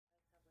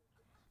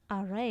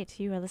All right,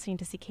 you are listening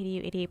to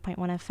CKDU 88.1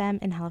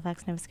 FM in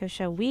Halifax, Nova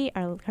Scotia. We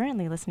are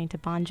currently listening to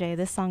Bonjay.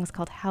 This song is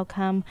called How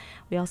Come.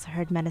 We also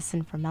heard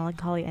Medicine for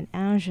Melancholy and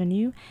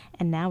Ingenue.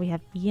 And now we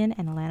have Ian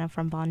and Alana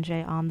from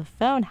Bonjay on the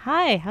phone.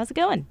 Hi, how's it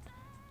going?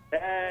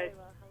 Hey.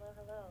 Well,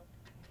 hello.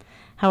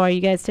 How are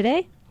you guys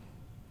today?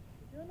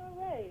 Doing all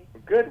right. We're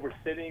good. We're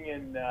sitting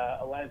in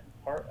Alana's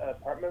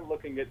apartment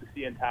looking at the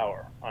CN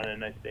Tower on a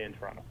nice day in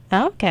Toronto.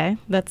 Okay,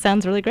 that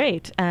sounds really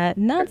great.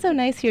 Not so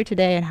nice here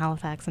today in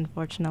Halifax,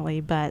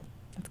 unfortunately, but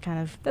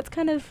that's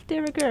kind of de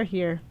rigueur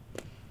here.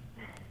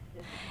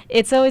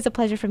 It's always a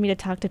pleasure for me to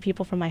talk to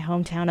people from my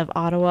hometown of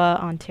Ottawa,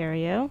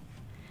 Ontario.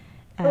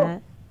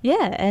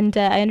 Yeah, and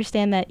I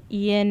understand that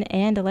Ian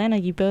and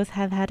Alana, you both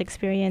have had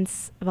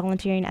experience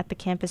volunteering at the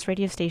campus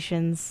radio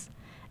stations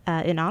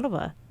in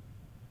Ottawa.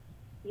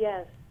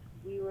 Yes,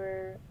 we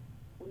were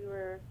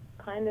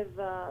kind of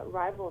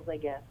rivals, I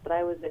guess. But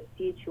I was at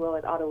CHUO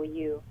at Ottawa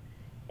U,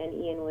 and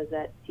Ian was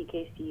at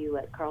CKCU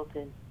at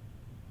Carleton.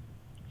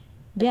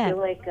 Yeah. I feel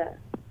like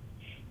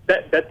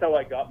that's how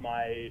I got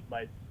my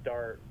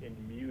start in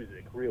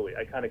music, really.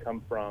 I kind of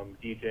come from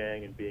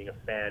DJing and being a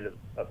fan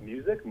of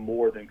music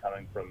more than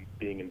coming from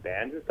being in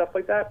bands and stuff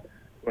like that.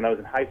 When I was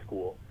in high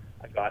school,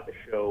 I got a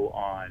show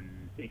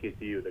on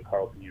CKCU, the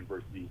Carleton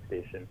University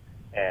station,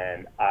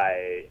 and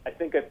I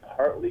think I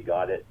partly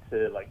got it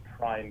to like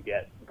try and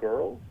get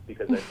girls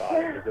because I thought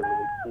it was a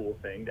really cool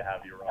thing to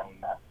have your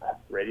own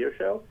radio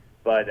show.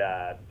 But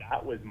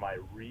that was my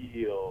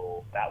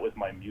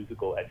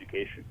musical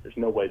education. There's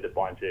no way that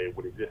Bonjay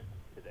would exist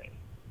today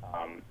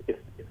if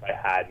I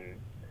hadn't,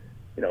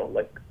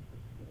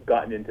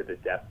 gotten into the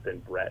depth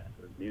and breadth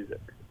of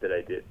music that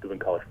I did doing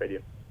college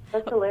radio.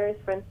 That's hilarious,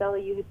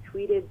 Francella. You had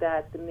tweeted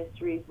that the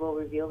mysteries will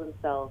reveal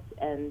themselves,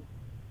 and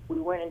we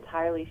weren't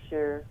entirely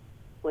sure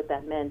what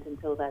that meant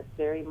until that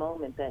very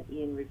moment that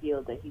Ian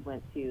revealed that he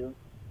went to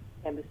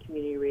campus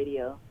community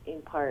radio in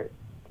part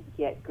to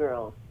get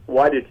girls.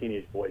 Why do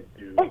teenage boys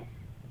do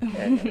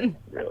anything,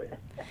 really?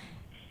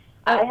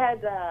 I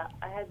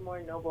had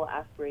more noble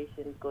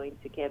aspirations going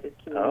to campus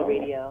community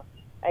radio.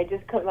 I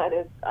just come out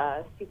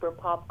of super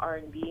pop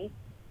R&B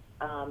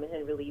and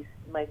had released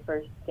my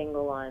first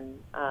single on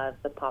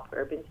the pop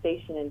urban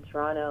station in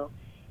Toronto,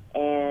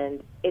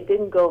 and it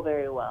didn't go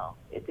very well.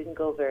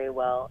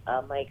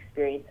 My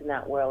experience in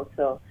that world.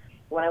 So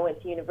when I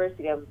went to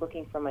university, I was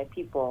looking for my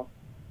people,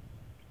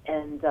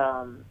 and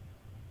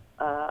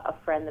a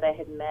friend that I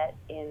had met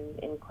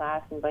in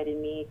class invited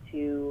me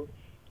to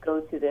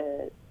go to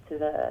the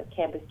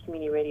campus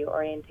community radio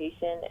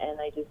orientation, and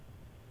I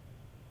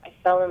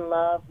fell in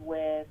love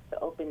with the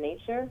open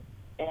nature,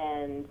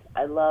 and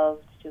I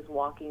loved just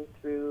walking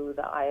through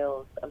the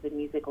aisles of the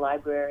music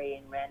library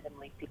and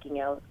randomly picking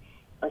out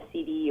a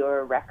CD or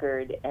a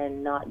record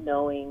and not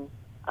knowing,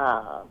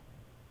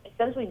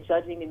 essentially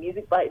judging the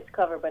music by its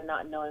cover, but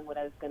not knowing what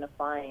I was going to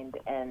find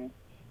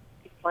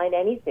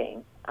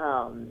anything.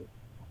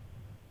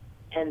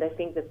 And I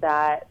think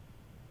that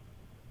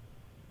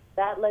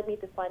led me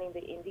to finding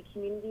the indie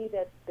community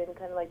that's been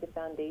kind of like the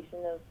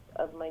foundation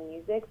of my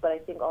music, but I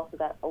think also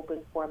that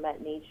open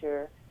format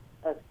nature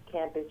of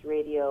campus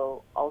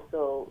radio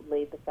also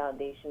laid the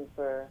foundation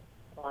for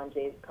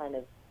Bonjay's kind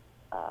of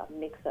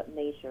mix-up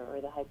nature or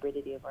the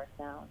hybridity of our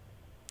sound.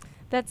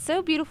 That's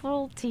so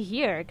beautiful to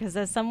hear, because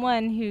as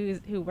someone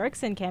who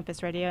works in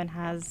campus radio and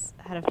has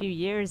had a few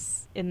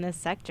years in this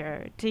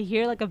sector, to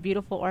hear like a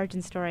beautiful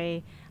origin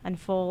story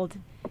unfold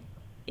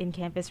in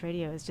campus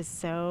radio is just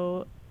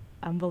so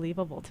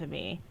unbelievable to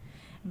me.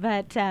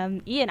 But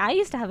Ian, I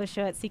used to have a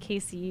show at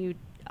CKCU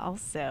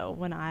also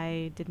when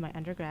I did my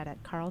undergrad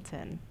at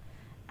Carleton.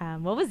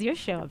 What was your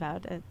show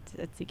about at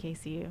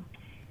CKCU?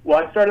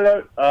 Well, I started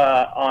out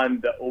on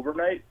the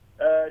overnight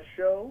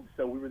show,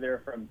 so we were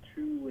there from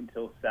 2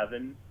 until 7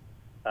 in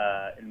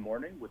the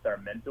morning with our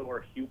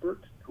mentor,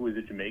 Hubert, who was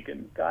a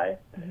Jamaican guy.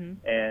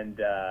 Mm-hmm. And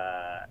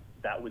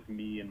that was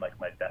me and like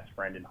my best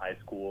friend in high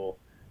school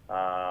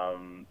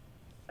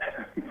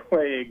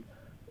playing,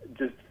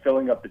 just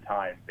filling up the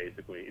time,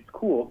 basically. It's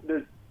cool.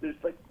 There's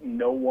like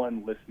no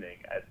one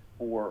listening at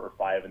 4 or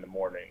 5 in the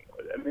morning.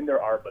 I mean,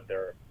 there are, but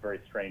they're very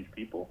strange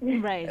people.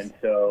 Right. And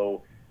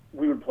so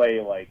we would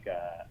play like,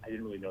 I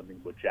didn't really know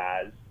anything about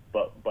jazz,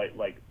 but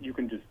like you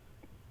can just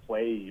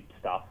play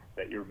stuff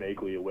that you're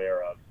vaguely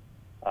aware of,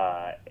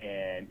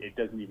 and it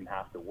doesn't even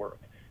have to work.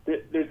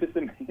 There's this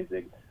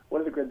amazing, one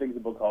of the great things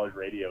about college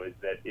radio is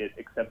that it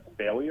accepts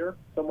failure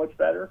so much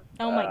better.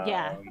 Oh my,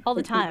 yeah, all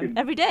the time,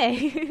 every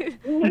day.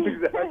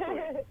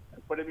 Exactly.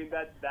 But I mean,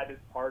 that is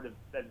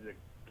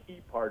a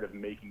key part of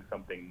making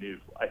something new,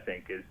 I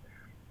think,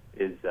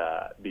 is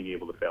being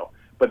able to fail.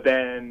 But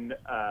then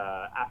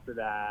after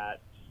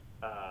that,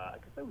 I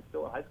guess I was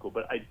still in high school,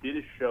 but I did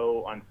a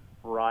show on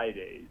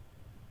Fridays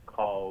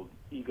called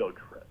Ego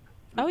Trip.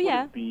 Oh, yeah.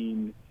 Would have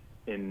been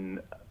in,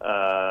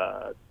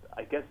 I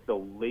guess, the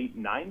late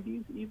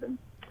 90s even.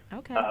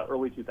 Okay.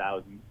 Early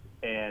 2000s.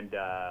 And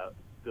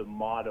the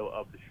motto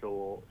of the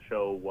show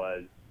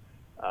was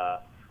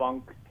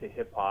funk to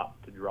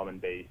hip-hop to drum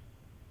and bass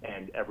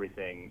and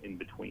everything in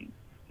between.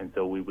 And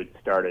so we would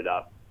start it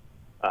up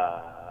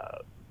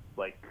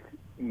like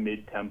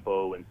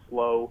mid-tempo and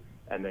slow,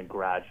 and then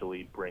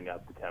gradually bring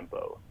up the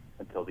tempo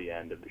until the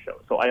end of the show.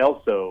 So I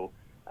also,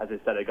 as I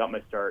said, I got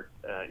my start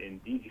in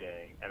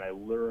DJing, and I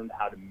learned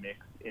how to mix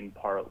in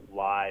part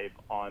live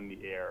on the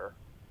air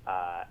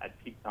at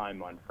peak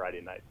time on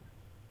Friday nights.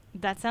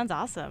 That sounds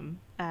awesome.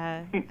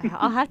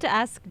 I'll have to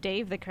ask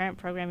Dave, the current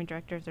programming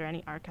director, if there are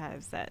any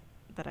archives that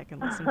I can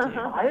listen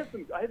to. I have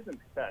some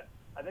cassettes.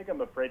 I think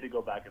I'm afraid to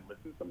go back and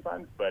listen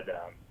sometimes, but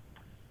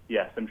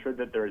yes, I'm sure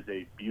that there is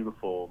a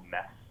beautiful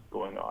mess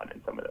going on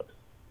in some of those.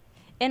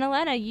 And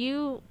Elena,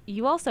 you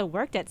also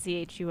worked at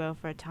CHUO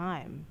for a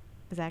time.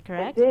 Is that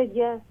correct? I did,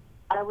 yes.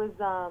 I was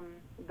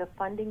the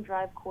funding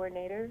drive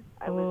coordinator.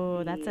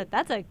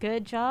 That's a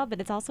good job, but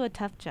it's also a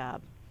tough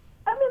job.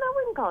 I mean, I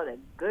wouldn't call it a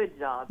good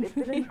job. It's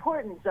an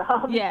important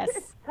job. Yes.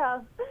 It's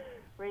tough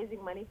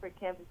raising money for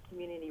campus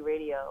community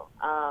radio,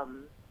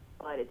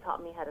 but it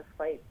taught me how to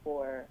fight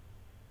for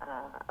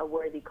a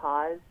worthy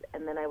cause.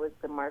 And then I was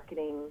the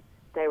marketing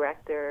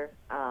director.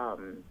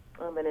 And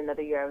then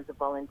another year I was a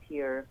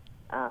volunteer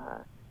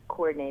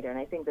coordinator. And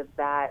I think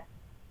that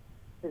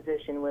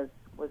position was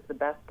the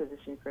best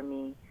position for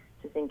me,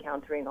 just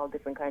encountering all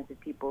different kinds of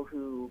people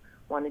who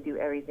want to do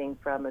everything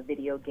from a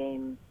video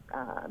game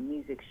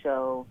music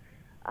show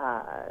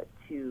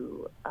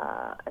to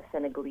a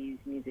Senegalese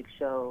music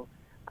show,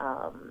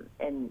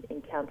 and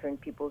encountering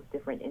people's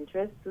different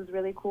interests was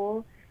really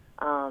cool.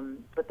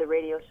 But the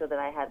radio show that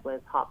I had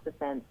was Hop the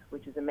Fence,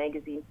 which is a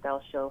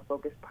magazine-style show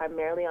focused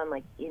primarily on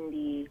like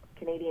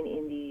Canadian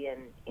indie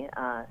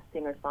and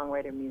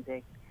singer-songwriter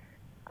music.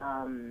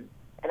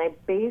 And I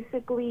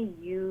basically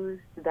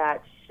used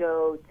that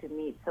show to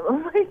meet some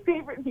of my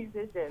favorite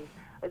musicians.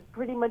 I was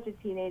pretty much a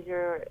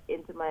teenager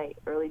into my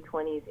early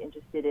 20s,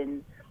 interested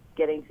in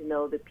getting to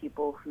know the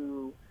people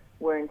who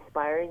were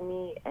inspiring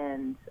me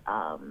and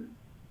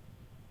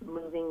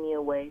moving me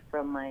away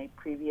from my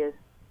previous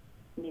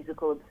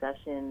musical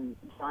obsession,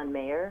 John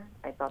Mayer.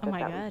 I thought that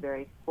was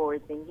very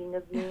forward-thinking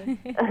of me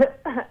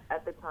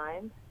at the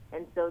time.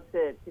 And so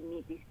to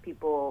meet these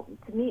people,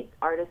 to meet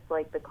artists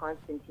like the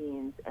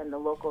Constantines and the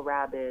Local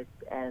Rabbits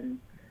and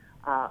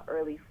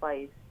Early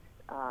Feist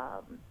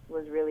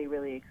was really,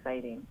 really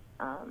exciting.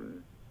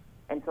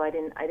 And so I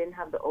didn't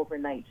have the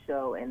overnight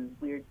show and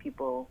weird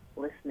people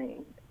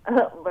listening,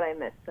 but I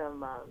met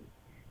some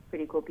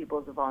pretty cool people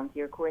as a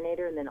volunteer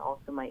coordinator, and then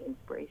also my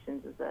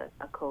inspirations as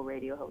a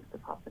co-radio host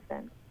of Hop the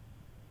Fence.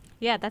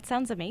 Yeah, that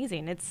sounds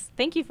amazing.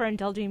 Thank you for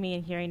indulging me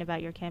in hearing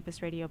about your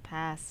campus radio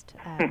past.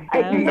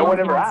 No one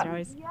ever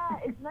asked. Yeah,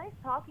 it's nice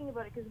talking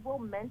about it because we'll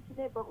mention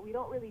it, but we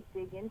don't really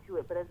dig into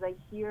it. But as I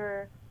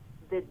hear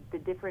the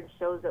different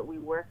shows that we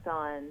worked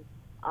on,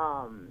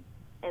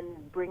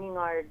 and bringing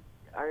our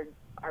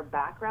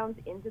backgrounds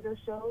into those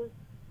shows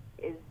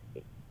is,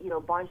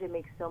 Bonjay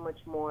makes so much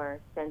more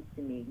sense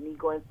to me. Me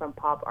going from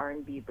pop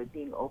R&B, but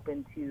being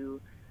open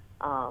to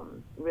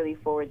really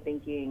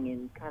forward-thinking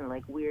and kind of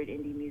like weird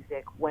indie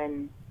music.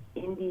 When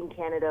indie in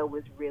Canada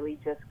was really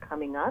just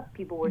coming up,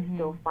 people were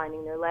still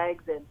finding their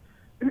legs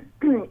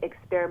and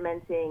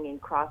experimenting and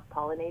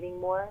cross-pollinating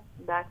more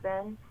back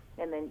then.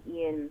 And then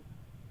Ian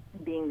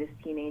being this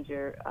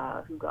teenager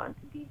who got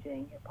into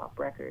DJing hip-hop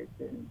records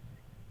and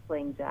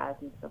playing jazz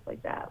and stuff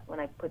like that. When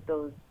I put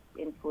those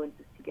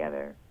influences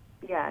together,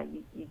 yeah,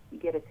 you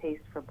get a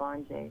taste for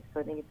Bonjay. So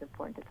I think it's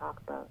important to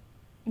talk about.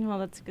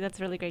 Well, that's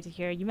really great to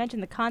hear. You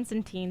mentioned the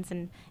Constantines,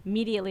 and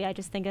immediately I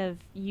just think of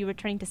you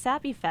returning to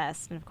Sappy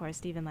Fest, and of course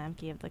Stephen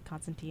Lamke of the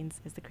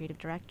Constantines is the creative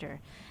director.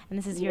 And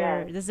this is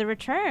this is a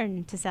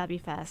return to Sappy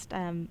Fest.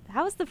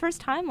 How was the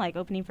first time like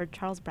opening for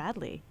Charles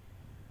Bradley?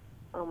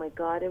 Oh my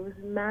God, it was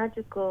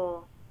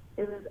magical.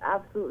 It was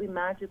absolutely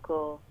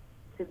magical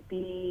to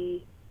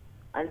be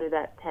under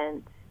that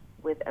tent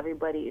with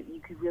everybody.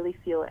 You could really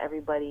feel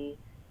everybody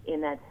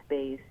in that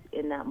space,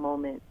 in that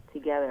moment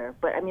together.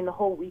 But I mean, the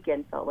whole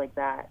weekend felt like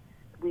that.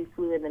 We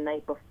flew in the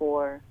night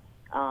before,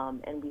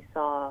 and we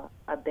saw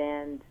a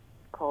band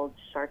called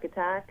Shark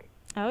Attack.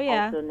 Oh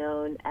yeah. Also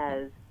known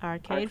as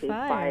Arcade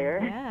Fire.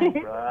 Yeah.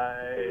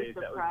 Right. It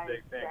was a surprise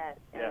set.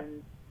 Yeah.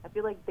 And I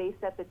feel like they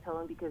set the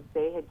tone because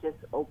they had just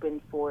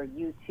opened for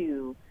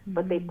U2,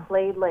 but they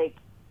played like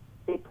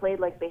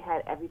they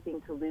had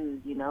everything to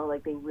lose,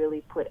 like they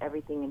really put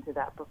everything into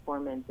that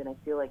performance, and I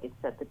feel like it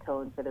set the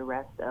tone for the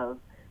rest of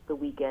the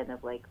weekend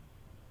of like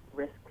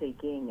risk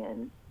taking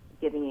and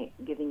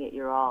giving it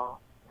your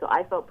all. So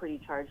I felt pretty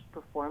charged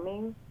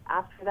performing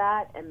after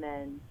that, and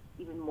then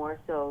even more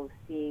so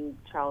seeing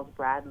Charles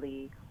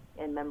Bradley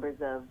and members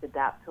of the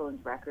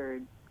Daptones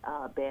Records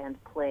band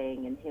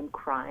playing, and him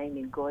crying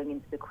and going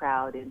into the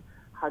crowd and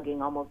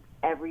hugging almost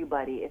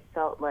everybody. It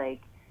felt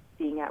like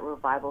being at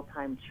Revival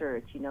Time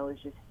Church. It was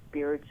just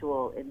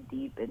spiritual and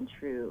deep and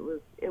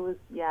true. It was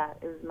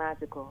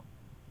magical.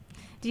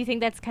 Do you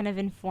think that's kind of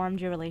informed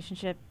your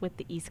relationship with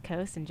the East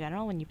Coast in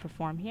general when you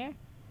perform here?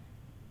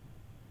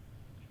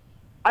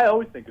 I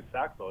always think of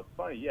Sackville. It's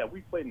funny. Yeah,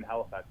 we played in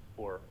Halifax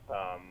before,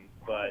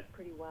 but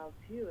pretty wild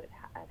too.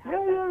 At yeah,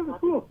 it was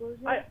cool.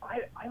 I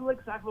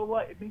like Sackville a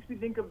lot. It makes me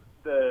think of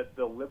the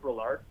liberal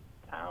arts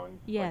towns,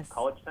 Yes. like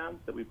college towns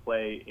that we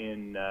play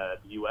in the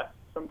U.S.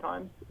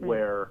 sometimes, Right.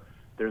 where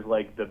there's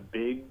like the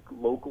big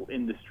local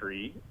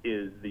industry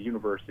is the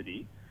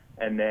university,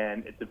 and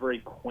then it's a very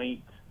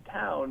quaint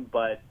town,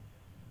 but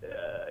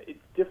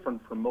it's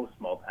different from most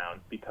small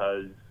towns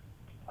because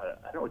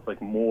I don't know, it's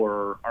like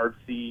more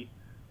artsy,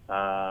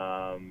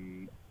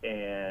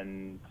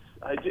 and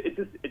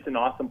it's an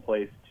awesome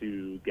place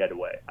to get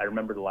away. I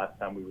remember the last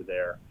time we were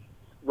there,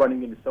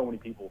 running into so many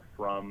people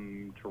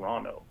from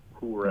Toronto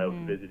who were out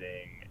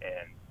visiting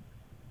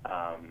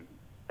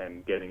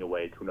and getting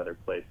away to another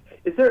place.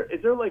 Is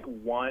there like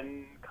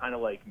one kind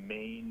of like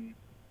main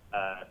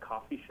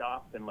coffee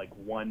shop and like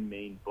one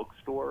main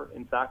bookstore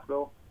in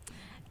Sackville?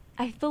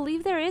 I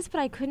believe there is, but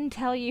I couldn't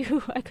tell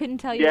you. I couldn't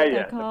tell you Yeah, what yeah,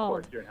 they're of called.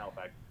 course, you're in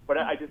Halifax. But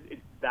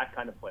it's that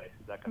kind of place.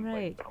 It's that kind of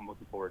Right. place. I'm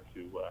looking forward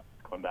to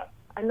going back.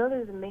 I know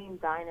there's a main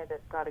diner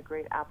that's got a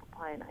great apple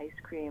pie and ice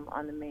cream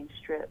on the main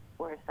strip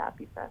where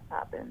Sappy Fest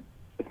happens.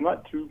 It's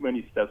not too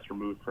many steps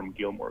removed from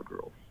Gilmore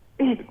Girls,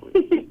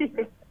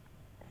 basically.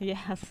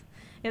 Yes.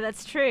 Yeah,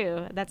 that's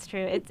true. That's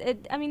true.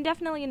 I mean,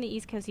 definitely in the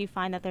East Coast, you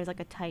find that there's like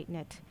a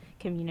tight-knit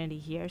community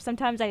here.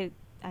 Sometimes I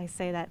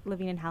say that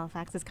living in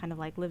Halifax is kind of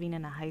like living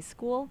in a high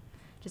school,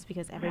 just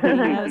because everybody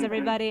knows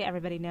everybody.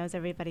 Everybody knows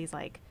everybody's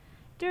like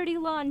dirty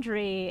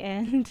laundry,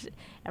 and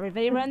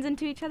everybody runs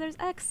into each other's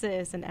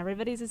exes, and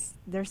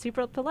they're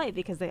super polite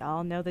because they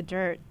all know the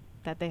dirt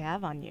that they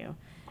have on you.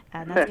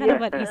 And that's kind of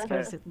what East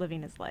Coast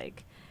living is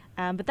like.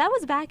 But that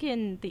was back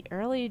in the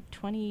early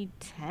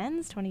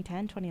 2010s,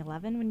 2010,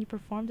 2011, when you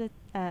performed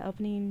at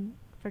opening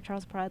for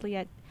Charles Prodley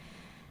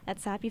at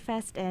Sappy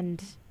Fest,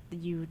 and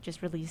you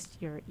just released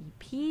your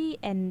EP,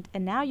 and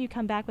now you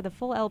come back with a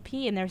full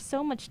LP, and there's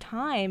so much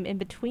time in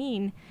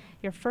between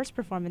your first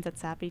performance at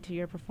Sappy to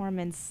your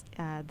performance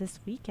this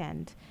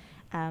weekend.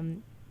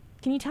 Can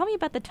you tell me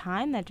about the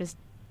time that just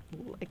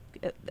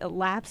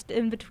elapsed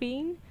in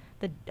between,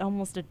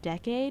 almost a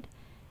decade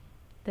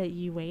that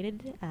you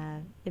waited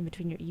in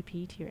between your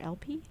EP to your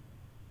LP?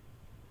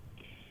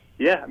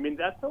 Yeah, I mean,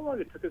 that's how long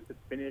it took us to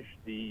finish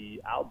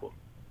the album.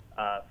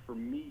 For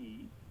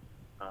me,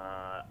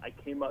 I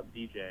came up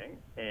DJing,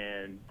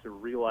 and to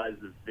realize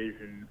the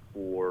vision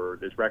for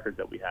this record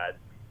that we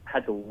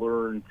had to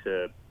learn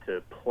to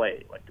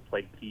play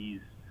keys,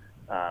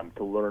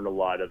 to learn a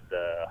lot of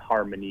the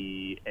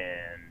harmony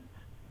and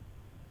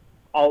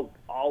all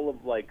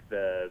of like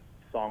the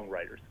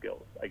songwriter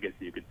skills, I guess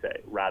you could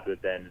say, rather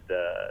than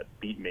the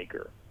beat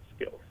maker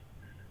skills.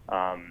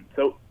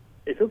 So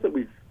it feels like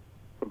we've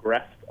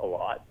progressed a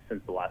lot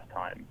since the last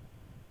time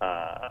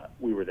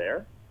we were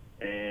there,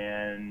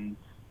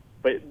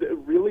 but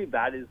really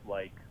that is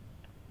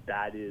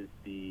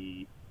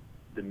the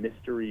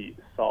mystery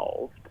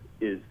solved,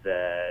 is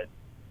that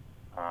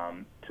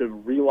to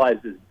realize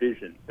this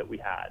vision that we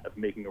had of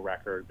making a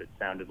record that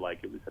sounded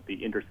like it was at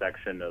the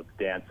intersection of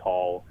dance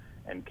hall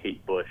and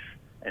Kate Bush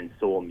and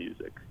soul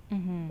music.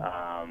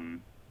 Mm-hmm.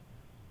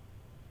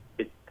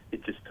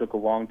 It just took a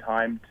long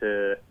time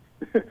to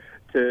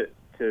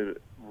to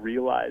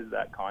realize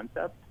that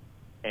concept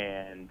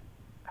and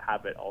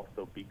have it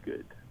also be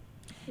good.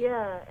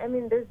 Yeah, I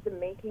mean, there's the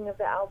making of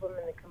the album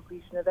and the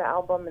completion of the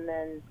album, and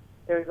then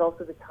there's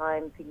also the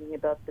time thinking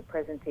about the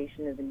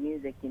presentation of the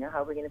music, you know,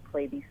 how we're going to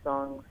play these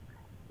songs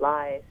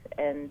live.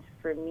 And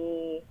for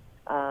me,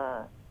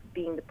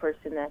 being the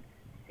person that's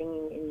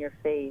singing in your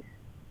face,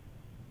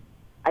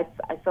 I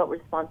felt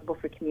responsible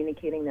for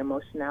communicating the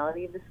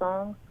emotionality of the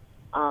songs,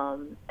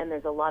 and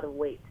there's a lot of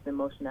weight to the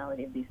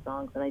emotionality of these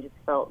songs, and I just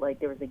felt like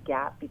there was a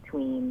gap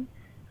between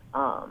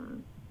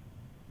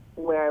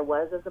where I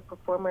was as a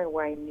performer and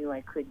where I knew I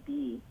could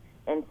be.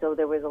 And so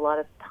there was a lot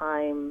of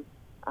time,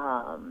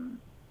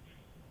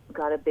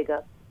 got to big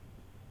up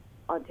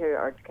Ontario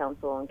Arts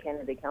Council and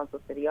Canada Council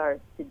for the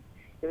Arts.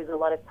 There was a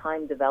lot of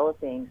time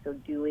developing, so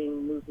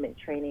doing movement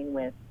training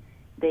with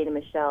Dana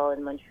Michelle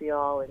in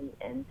Montreal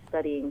and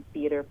studying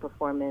theater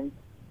performance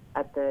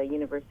at the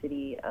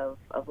University of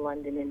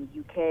London in the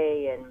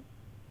UK, and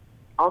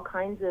all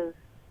kinds of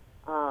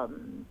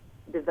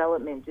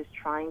development, just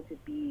trying to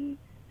be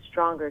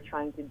stronger,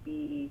 trying to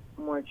be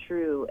more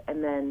true.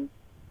 And then,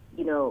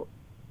 you know,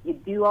 you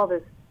do all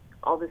this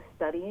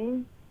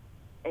studying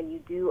and you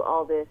do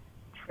all this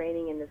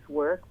training and this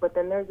work, but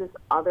then there's this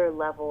other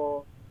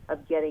level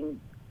of getting,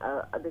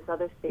 this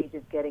other stage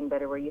of getting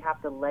better, where you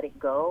have to let it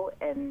go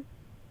and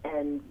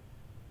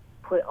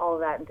put all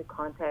that into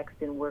context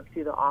and work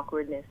through the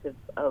awkwardness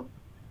of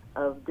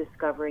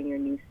discovering your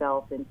new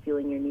self and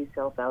feeling your new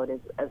self out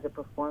as a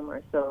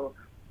performer. So,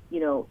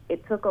 you know,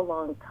 it took a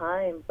long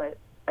time, but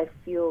I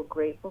feel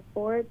grateful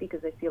for it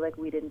because I feel like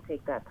we didn't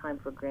take that time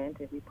for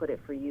granted. We put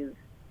it for use.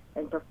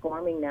 And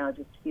performing now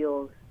just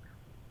feels,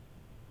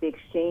 the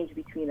exchange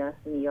between us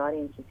and the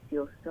audience just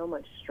feels so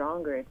much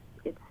stronger.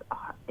 It's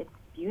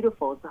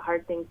beautiful. It's a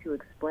hard thing to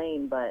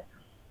explain, but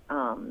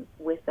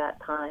with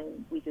that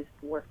time, we just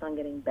worked on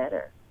getting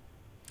better.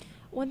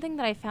 One thing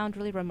that I found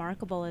really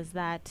remarkable is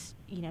that,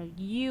 you know,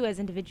 you as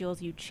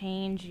individuals, you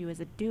change, you as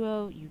a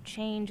duo, you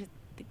change,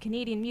 the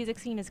Canadian music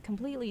scene is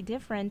completely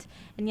different,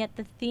 and yet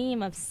the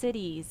theme of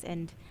cities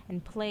and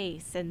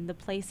place and the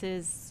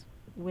places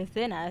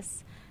within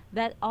us,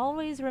 that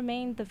always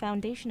remained the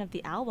foundation of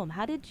the album.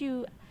 How did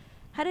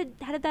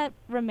that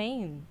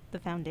remain the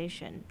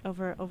foundation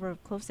over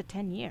close to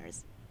 10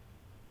 years?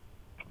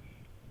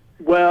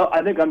 Well,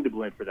 I think I'm to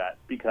blame for that,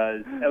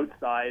 because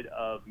outside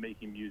of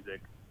making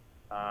music,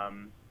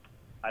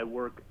 I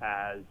work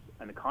as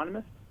an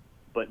economist,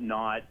 but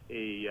not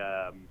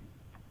a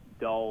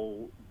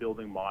dull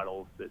building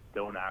models that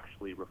don't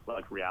actually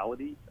reflect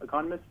reality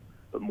economist,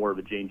 but more of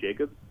a Jane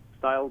Jacobs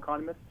style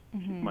economist.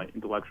 She's my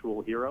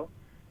intellectual hero.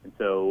 And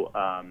so,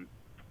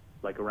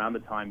 like around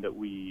the time that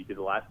we did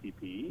the last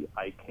EP,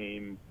 I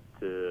came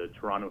to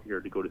Toronto here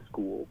to go to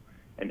school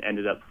and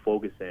ended up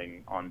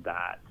focusing on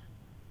that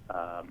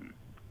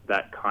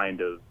kind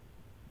of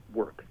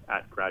work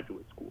at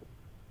graduate school.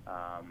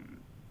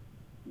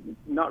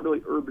 Not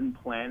really urban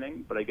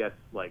planning, but I guess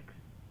like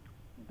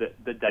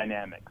the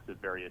dynamics of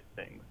various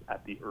things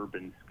at the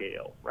urban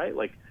scale, right?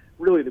 Like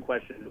really the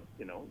question of,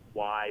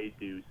 why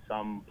do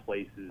some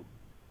places,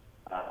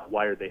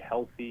 why are they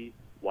healthy?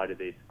 Why do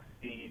they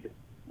succeed?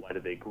 Why do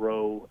they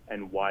grow?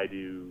 And why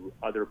do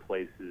other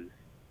places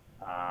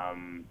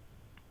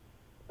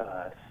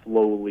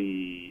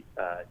slowly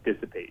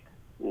dissipate?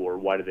 Or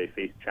why do they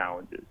face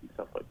challenges and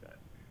stuff like that?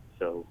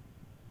 So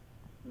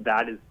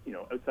that is,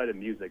 outside of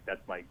music,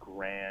 that's my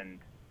grand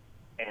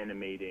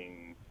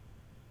animating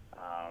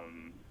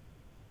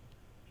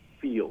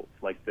field,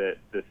 like the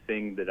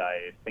thing that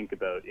I think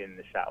about in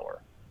the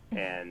shower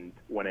and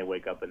when I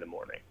wake up in the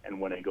morning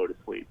and when I go to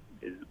sleep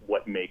is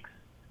what makes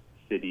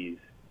cities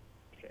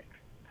change.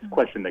 It's a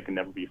question that can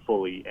never be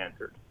fully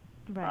answered.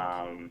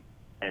 Right.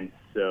 And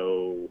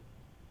so,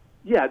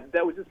 yeah,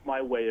 that was just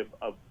my way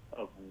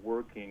of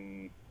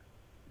working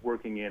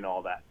in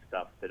all that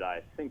stuff that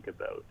I think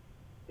about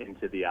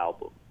into the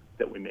album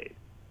that we made.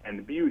 And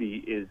the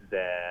beauty is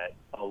that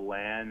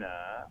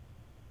Alana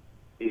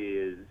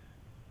is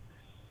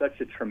such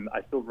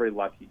I feel very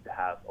lucky to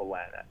have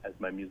Alana as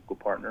my musical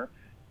partner,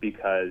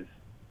 because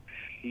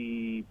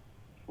she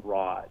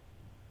brought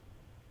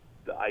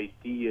the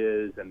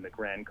ideas and the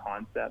grand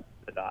concepts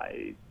that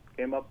I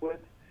came up with,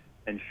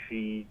 and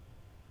she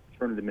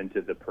turned them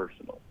into the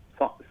personal.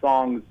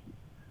 Songs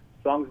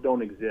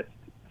don't exist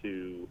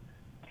to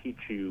teach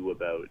you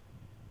about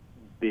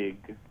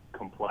big,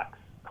 complex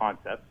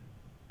concepts.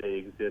 They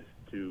exist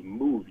to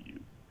move you.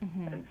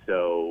 And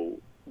so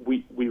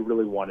we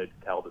really wanted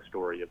to tell the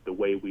story of the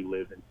way we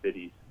live in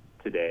cities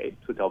today.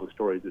 So tell the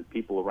stories of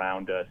people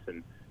around us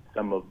and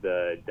some of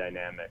the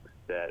dynamics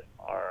that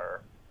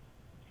are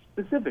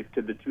specific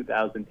to the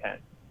 2010s,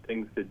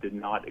 things that did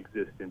not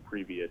exist in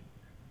previous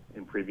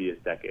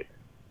decades.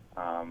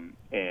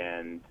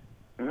 And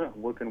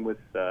working with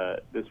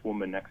this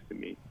woman next to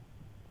me,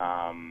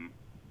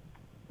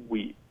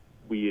 we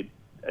had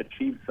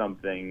achieved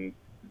something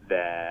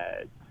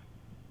that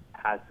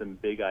has some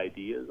big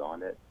ideas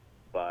on it,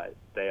 but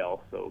they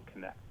also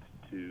connect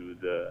to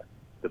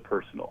the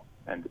personal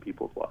and to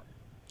people's lives.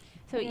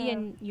 So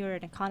Ian, you're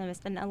an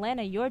economist, and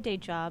Alana, your day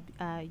job,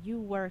 you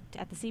worked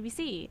at the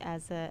CBC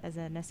as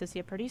an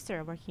associate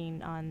producer,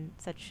 working on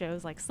such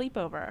shows like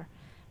Sleepover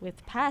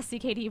with past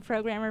CKD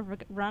programmer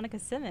Veronica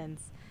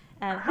Simmons.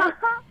 How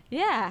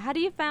do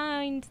you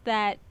find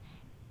that,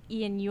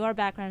 Ian, your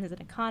background as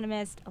an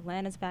economist,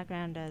 Alana's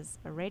background as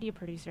a radio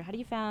producer, how do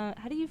you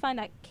find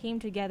that came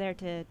together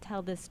to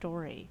tell this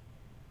story?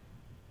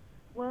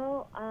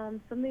 Well,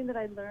 something that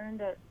I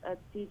learned at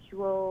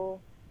CHUO,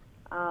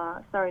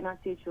 not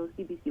CHUO,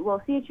 CBC.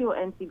 Well,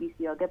 CHUO and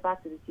CBC. I'll get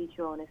back to the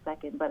CHUO in a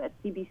second. But at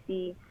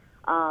CBC,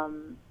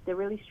 they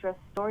really stress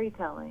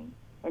storytelling.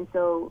 And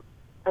so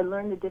I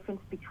learned the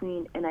difference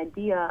between an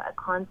idea, a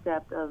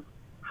concept of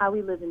how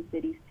we live in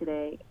cities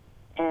today,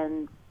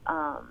 and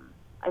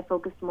I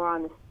focused more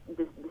on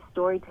the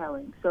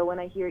storytelling. So when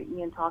I hear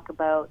Ian talk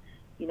about,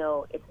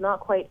 it's not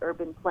quite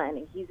urban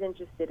planning. He's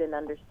interested in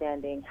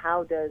understanding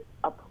how does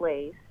a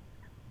place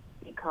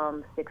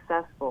become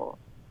successful.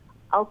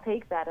 I'll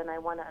take that and I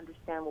want to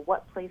understand, well,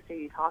 what place are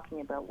you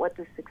talking about? What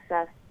does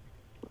success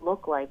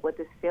look like? What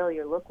does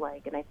failure look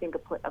like? And I think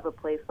of a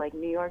place like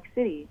New York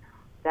City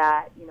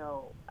that,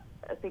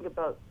 I think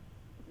about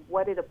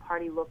what did a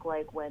party look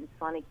like when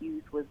Sonic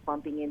Youth was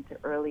bumping into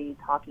early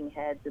Talking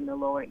Heads in the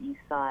Lower East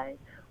Side?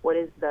 What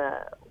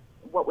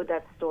would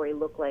that story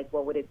look like?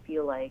 What would it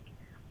feel like?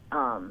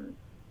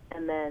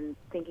 And then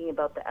thinking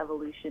about the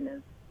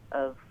evolution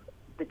of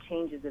the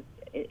changes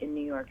in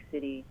New York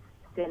City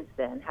since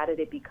then. How did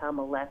it become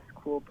a less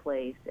cool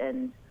place?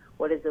 And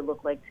what does it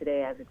look like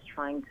today as it's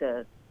trying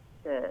to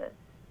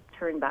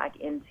turn back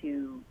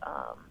into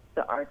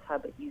the arts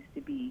hub it used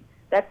to be?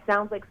 That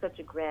sounds like such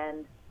a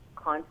grand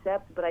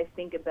concept, but I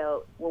think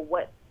about, well,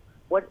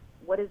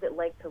 what is it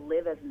like to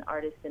live as an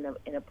artist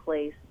in a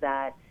place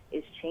that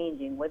is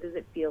changing? What does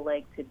it feel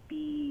like to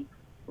be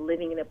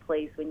living in a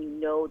place when you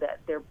know that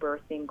they're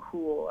birthing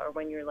cool, or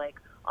when you're like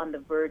on the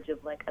verge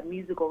of like a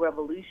musical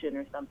revolution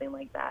or something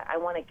like that? I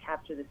want to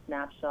capture the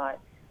snapshot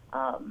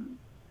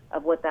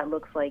of what that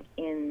looks like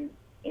in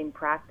in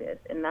practice.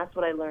 And that's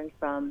what I learned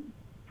from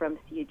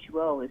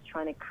CHUO, is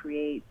trying to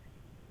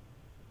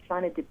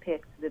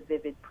depict the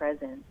vivid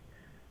present.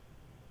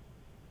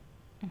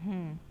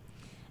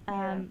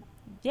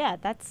 Yeah,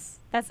 that's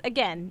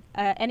again,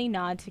 any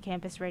nod to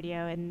campus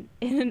radio and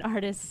in an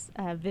artist's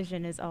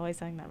vision is always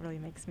something that really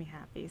makes me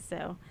happy.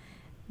 So,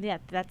 yeah,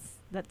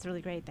 that's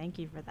really great. Thank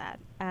you for that.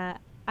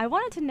 I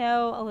wanted to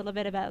know a little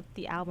bit about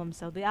the album.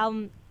 So the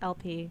album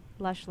LP,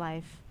 Lush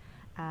Life.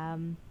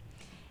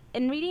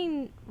 In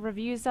reading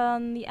reviews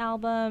on the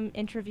album,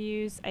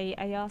 interviews,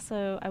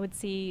 I would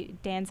see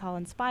dancehall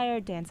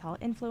inspired, dancehall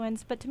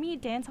influenced, but to me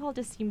dancehall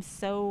just seems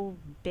so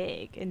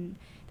big, and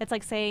that's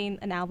like saying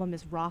an album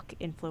is rock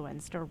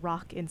influenced or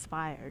rock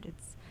inspired.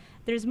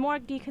 There's more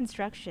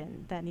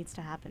deconstruction that needs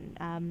to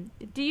happen.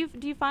 Do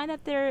you find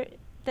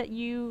that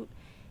you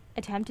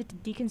attempted to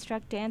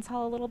deconstruct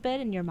dancehall a little bit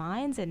in your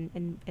minds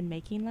and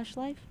making Lush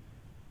Life?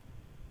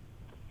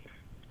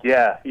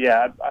 Yeah.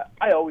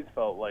 I always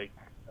felt like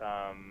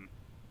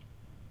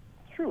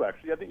it's true.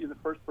 Actually, I think you're the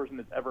first person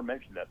that's ever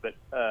mentioned that. But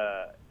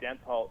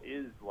dancehall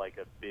is like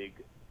a big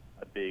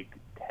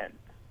tent,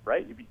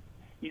 right?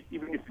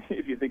 Even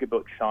if you think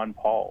about Sean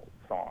Paul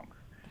songs,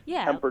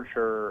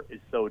 Temperature is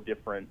so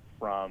different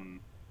from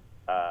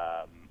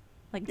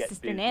like Get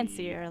Sister Busy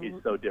Nancy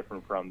is so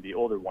different from the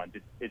older ones.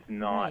 It's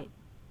not right.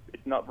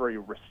 It's not very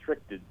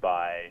restricted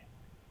by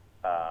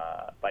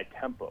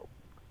tempo.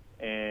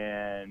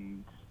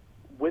 And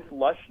with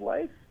Lush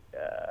Life,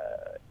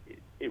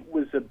 it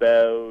was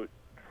about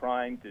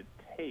trying to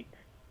take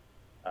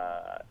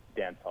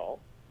dancehall,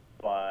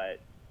 but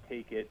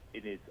take it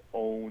in its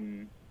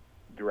own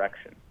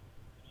direction.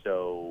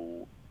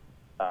 So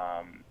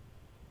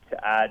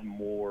to add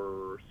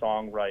more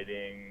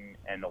songwriting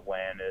and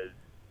Alana's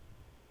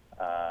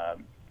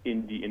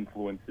indie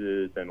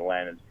influences and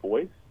Alana's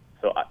voice.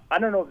 So I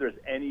don't know if there's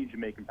any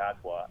Jamaican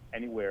patois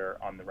anywhere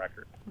on the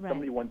record. Right.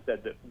 Somebody once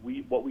said that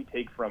what we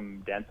take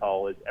from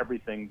dancehall is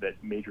everything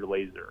that Major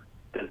Lazer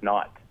does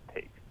not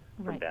take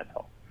from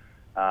dancehall.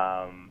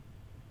 I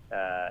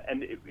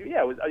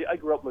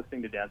grew up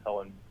listening to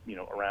dancehall and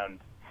around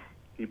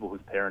people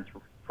whose parents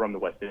were from the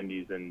West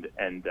Indies, and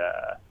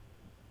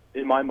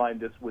in my mind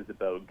this was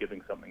about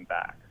giving something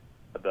back,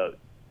 about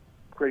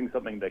creating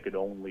something that could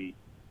only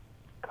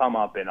come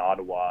up in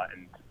Ottawa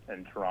and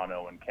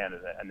Toronto and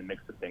Canada and the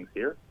mix of things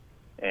here,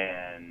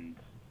 and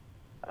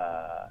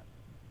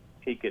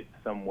take it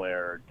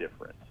somewhere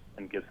different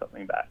and give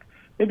something back.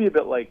 Maybe a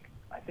bit like,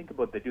 I think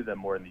about, they do that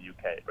more in the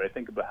UK, but I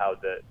think about how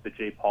the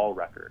J. Paul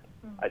record,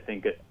 I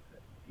think it's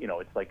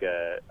like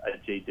a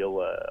J.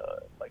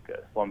 Dilla, like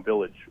a Slum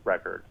Village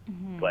record,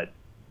 but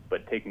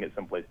taking it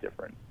someplace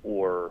different.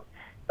 Or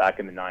back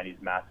in the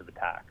 90s, Massive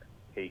Attack,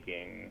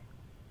 taking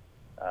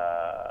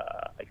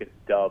I guess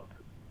dub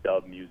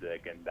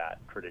music and that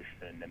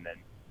tradition, and then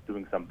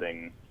doing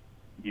something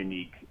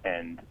unique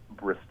and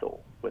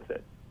Bristol with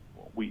it.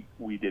 We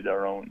did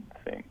our own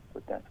thing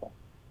with dancehall.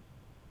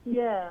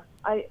 Yeah,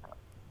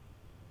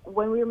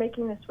 when we were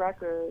making this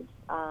record,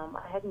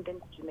 I hadn't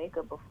been to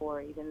Jamaica before,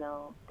 even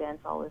though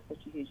dancehall is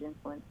such a huge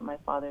influence. My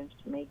father's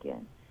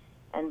Jamaican,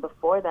 and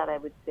before that, I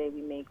would say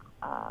we make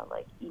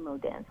like emo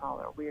dancehall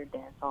or weird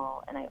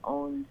dancehall, and I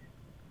owned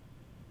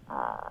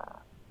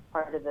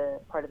part of the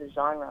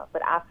genre.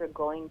 But after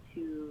going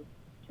to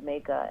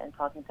Jamaica and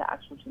talking to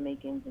actual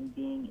Jamaicans and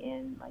being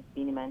in like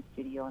Beenie Man's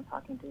studio and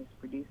talking to his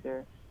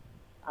producer,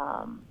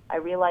 I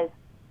realized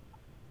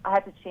I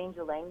had to change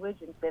the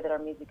language and say that our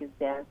music is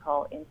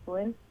dancehall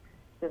influenced.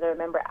 Because I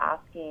remember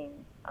asking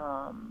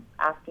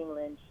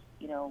Lynch,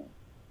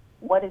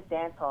 what is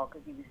dancehall?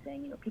 Because he was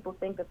saying, people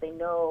think that they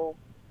know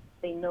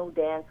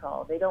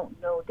dancehall. They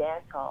don't know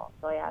dancehall.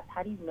 So I asked,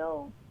 how do you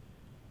know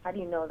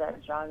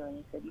that genre? And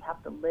he said, you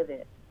have to live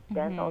it.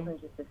 Dancehall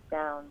isn't just a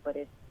sound, but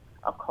it's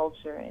a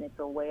culture and it's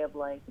a way of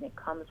life, and it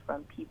comes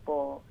from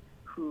people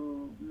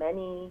who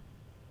many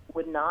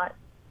would not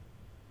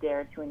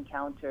dare to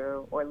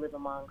encounter or live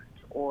amongst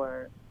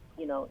or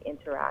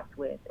interact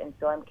with. And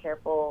so I'm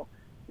careful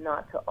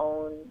not to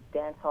own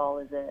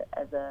dancehall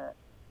as a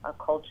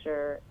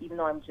culture. Even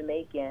though I'm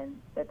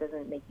Jamaican, that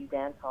doesn't make you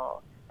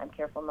dancehall. I'm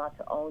careful not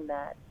to own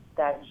that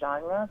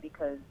genre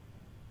because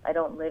I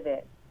don't live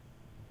it.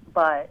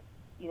 But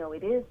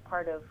it is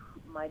part of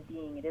my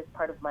being. It is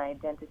part of my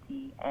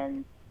identity,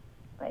 and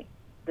like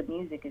the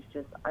music is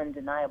just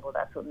undeniable.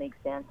 That's what makes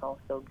dancehall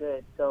so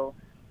good. So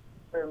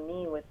for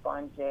me with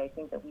Bonjay, I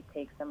think that we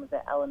take some of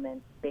the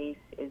elements. Bass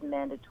is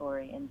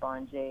mandatory in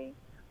Bonjay.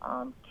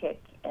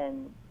 Kick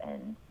and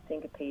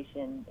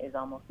syncopation is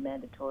almost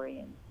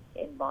mandatory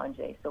in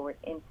Bonjay. So we're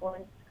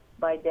influenced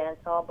by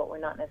dancehall, but we're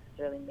not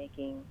necessarily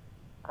making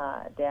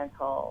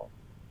dancehall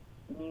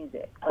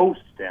music.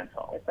 Post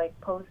dancehall. It's like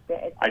post.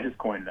 I just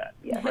coined that.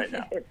 Yeah, right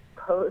now. It's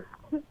post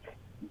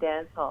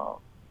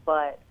dancehall,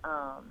 but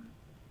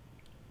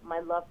my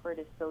love for it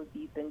is so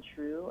deep and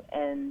true,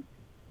 and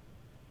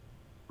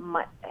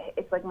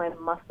it's like my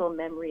muscle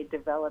memory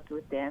developed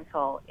with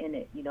dancehall in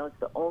it. It's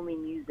the only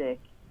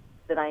music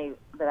that I've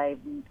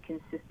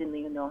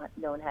consistently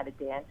known how to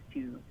dance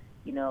to,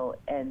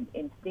 and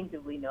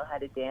instinctively know how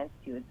to dance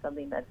to. It's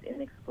something that's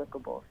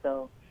inexplicable.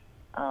 So,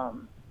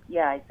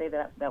 yeah, I'd say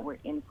that we're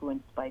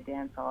influenced by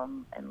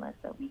dancehall unless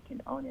that we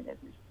can own it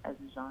as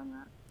a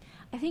genre.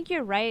 I think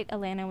you're right,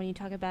 Alana, when you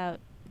talk about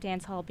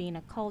dancehall being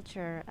a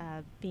culture,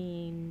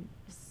 being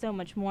so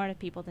much more to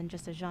people than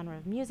just a genre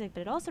of music,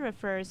 but it also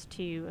refers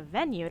to a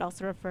venue. It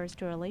also refers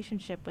to a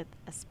relationship with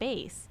a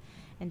space.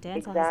 And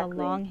dancehall has a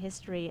long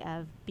history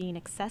of being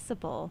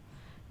accessible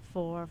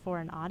for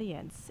an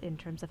audience in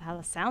terms of how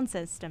the sound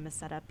system is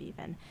set up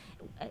even.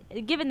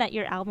 Given that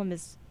your album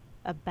is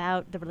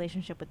about the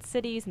relationship with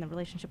cities and the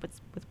relationship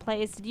with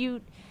place,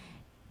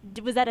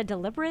 was that a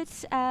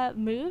deliberate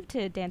move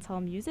to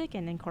dancehall music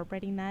and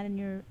incorporating that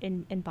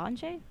in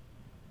Bonjay?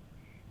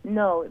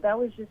 No, that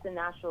was just a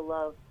natural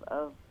love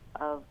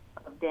of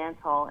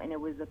dancehall, and it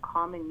was a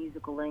common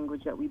musical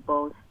language that we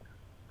both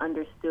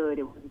understood.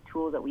 It was a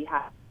tool that we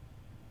had.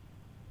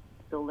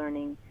 Still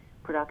learning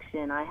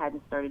production. I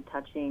hadn't started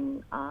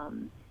touching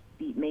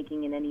beat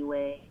making in any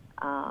way,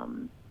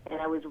 and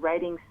I was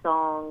writing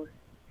songs,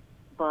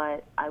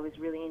 but I was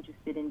really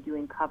interested in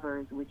doing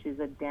covers, which is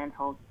a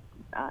dancehall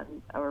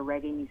or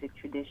reggae music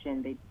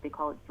tradition. They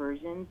call it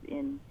versions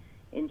in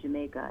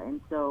Jamaica, and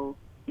so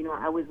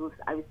I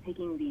was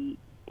taking the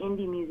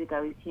indie music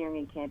I was hearing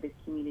in campus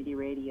community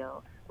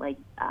radio, like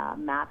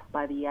Maps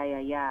by the Yeah Yeah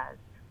Yeahs,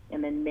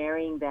 and then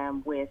marrying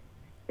them with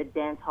the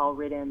dance hall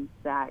rhythms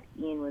that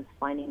Ian was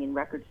finding in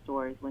record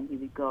stores when he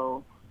would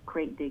go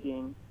crate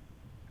digging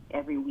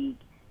every week,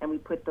 and we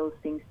put those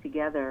things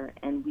together,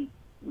 and we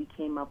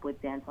came up with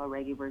dancehall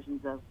reggae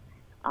versions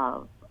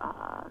of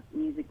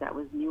music that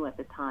was new at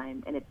the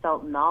time, and it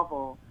felt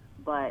novel,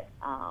 but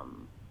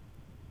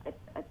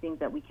I think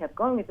that we kept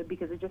going with it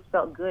because it just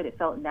felt good. It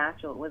felt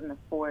natural. It wasn't a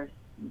forced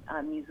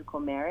musical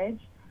marriage.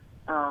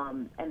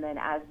 And then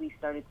as we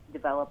started to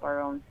develop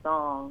our own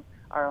song,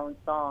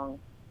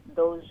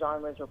 those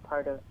genres were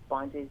part of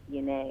Bonjay's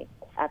DNA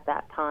at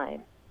that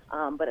time.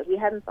 But we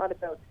hadn't thought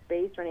about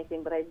space or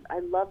anything, but I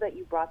love that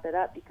you brought that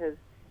up because,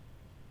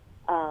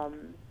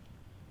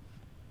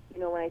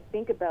 when I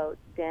think about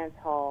dance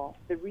hall,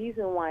 the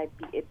reason why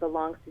it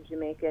belongs to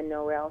Jamaica and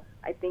nowhere else,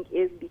 I think,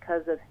 is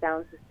because of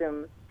sound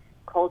system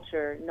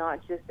culture, not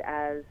just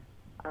as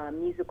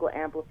musical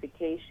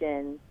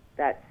amplification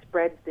that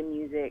spreads the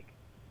music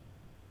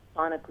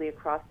sonically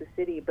across the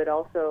city, but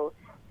also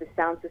the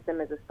sound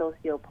system as a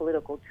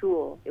socio-political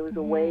tool. It was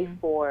a way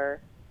for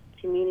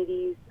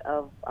communities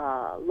of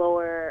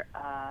lower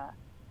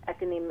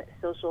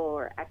social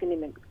or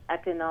economic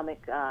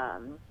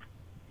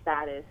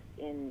status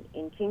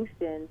in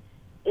Kingston.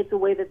 It's a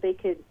way that they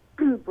could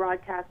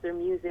broadcast their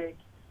music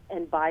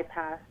and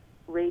bypass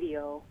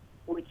radio,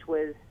 which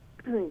was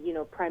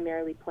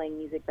primarily playing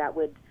music that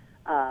would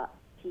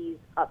tease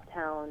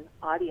uptown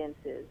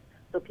audiences.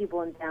 So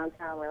people in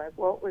downtown were like,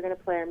 well, we're going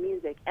to play our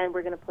music, and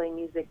we're going to play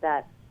music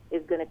that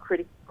is going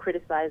to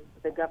criticize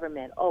the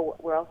government. Oh,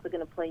 we're also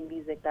going to play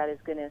music that is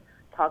going to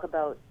talk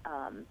about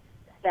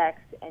sex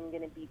and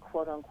going to be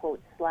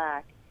quote-unquote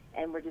slack,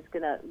 and we're just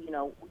going to,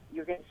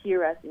 you're going to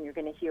hear us, and you're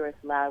going to hear us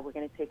loud. We're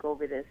going to take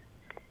over this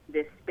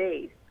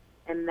space.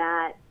 And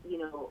that,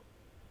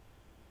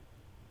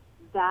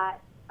 that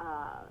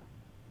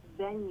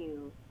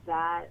venue,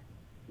 that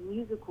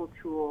musical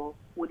tool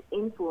would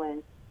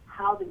influence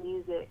how the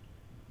music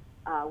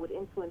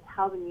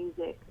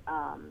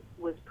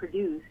was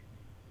produced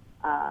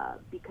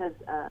because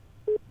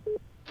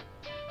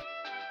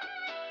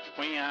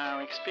we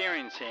are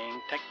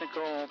experiencing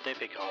technical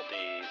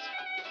difficulties.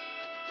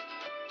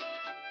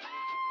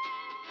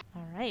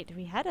 All right,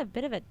 we had a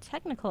bit of a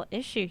technical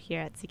issue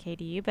here at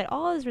CKDU, but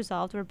all is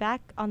resolved. We're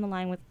back on the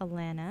line with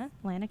Alana.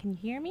 Alana, can you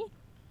hear me?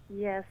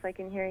 Yes, I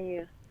can hear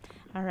you.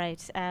 All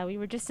right. We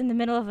were just in the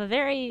middle of a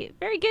very,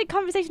 very good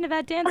conversation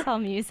about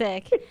dancehall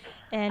music,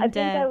 and I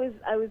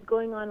think I was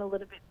going on a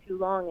little bit too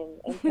long,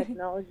 and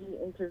technology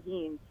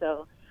intervened.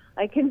 So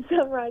I can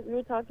summarize. We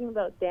were talking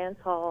about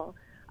dancehall,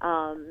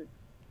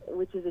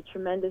 which is a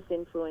tremendous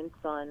influence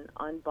on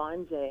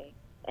Bonjay,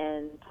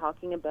 and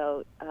talking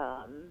about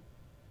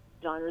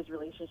genre's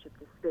relationship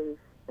to space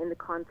in the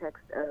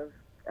context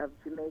of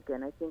Jamaica.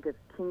 And I think of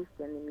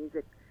Kingston, the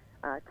music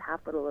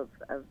capital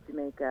of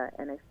Jamaica,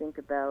 and I think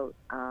about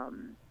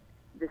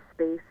the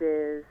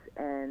spaces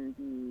and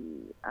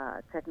the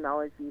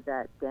technology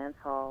that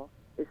dancehall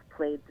is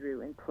played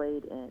through and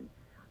played in.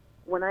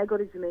 When I go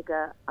to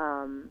Jamaica,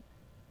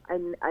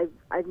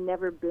 I've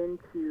never been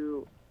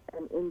to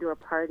an indoor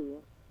party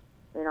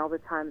in all the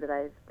time that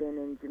I've been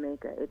in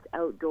Jamaica. It's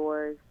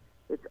outdoors,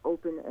 it's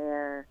open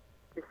air,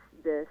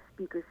 the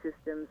speaker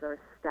systems are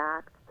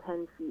stacked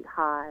 10 feet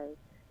high,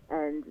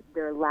 and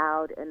they're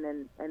loud, and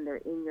they're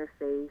in your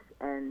face,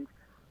 and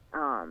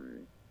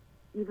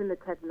even the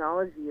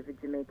technology of a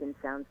Jamaican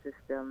sound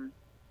system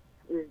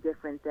is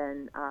different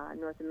than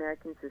North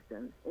American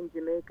systems. In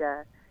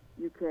Jamaica,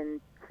 you can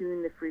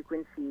tune the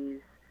frequencies.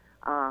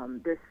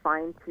 There's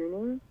fine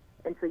tuning,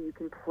 and so you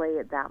can play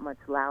it that much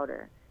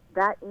louder.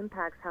 That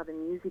impacts how the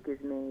music is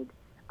made.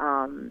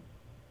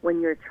 when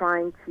you're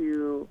trying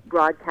to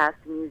broadcast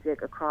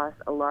music across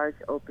a large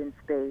open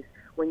space,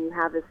 when you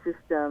have a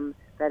system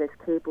that is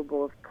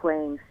capable of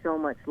playing so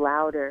much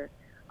louder,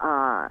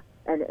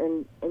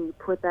 and you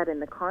put that in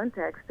the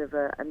context of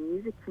a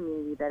music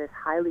community that is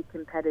highly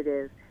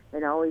competitive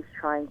and always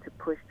trying to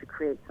push to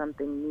create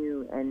something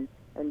new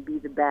and be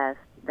the best,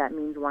 that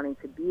means wanting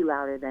to be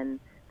louder than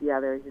the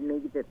others, and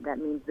maybe that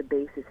means the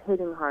bass is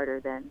hitting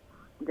harder than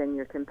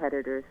your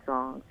competitor's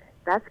song.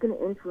 That's going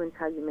to influence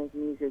how you make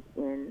music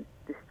in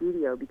the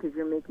studio, because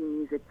you're making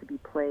music to be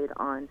played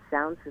on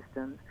sound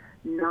systems,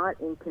 not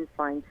in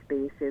confined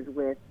spaces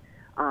with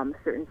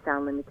certain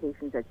sound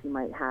limitations that you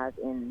might have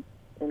in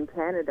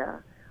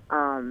Canada.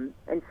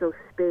 And so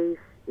space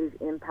is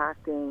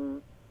impacting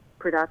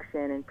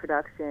production, and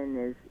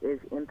production is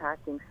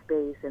impacting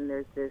space, and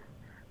there's this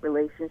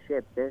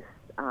relationship, this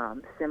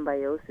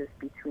symbiosis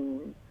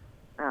between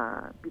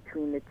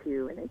the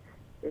two, and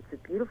it's a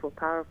beautiful,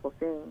 powerful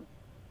thing.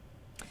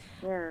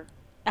 Yeah.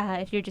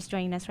 If you're just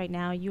joining us right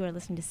now, you are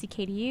listening to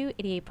CKDU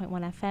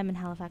 88.1 FM in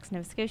Halifax,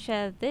 Nova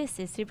Scotia. This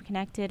is Super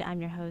Connected.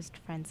 I'm your host,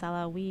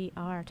 Francella. We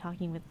are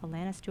talking with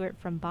Alana Stewart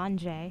from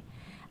Bonjay.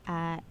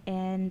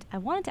 And I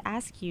wanted to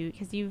ask you,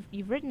 because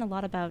you've written a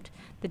lot about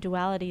the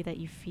duality that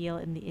you feel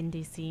in the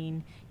indie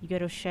scene. You go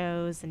to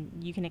shows,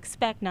 and you can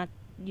expect not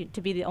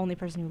to be the only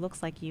person who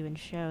looks like you in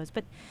shows.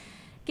 But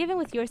given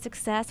with your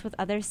success, with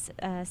others'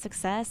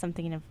 success, I'm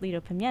thinking of Lido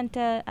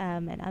Pimienta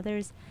and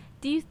others,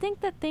 do you think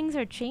that things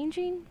are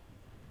changing?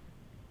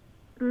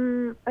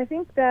 I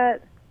think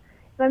that,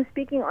 if I'm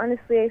speaking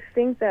honestly, I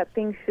think that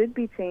things should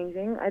be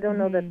changing. I don't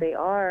know that they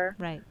are.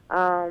 Right.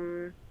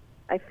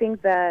 I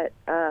think that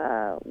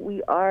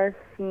we are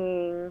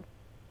seeing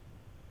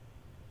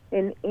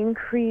an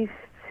increased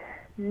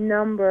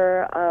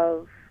number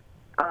of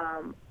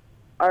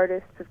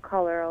artists of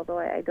color, although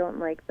I don't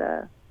like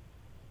the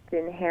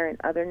inherent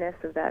otherness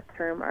of that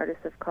term,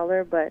 artists of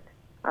color, but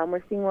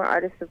we're seeing more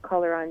artists of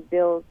color on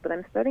bills, but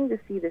I'm starting to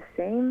see the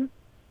same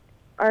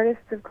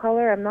artists of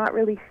color. I'm not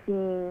really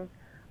seeing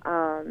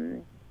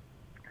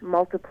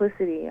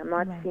multiplicity. I'm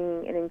not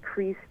seeing an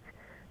increased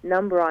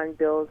number on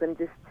bills. I'm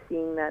just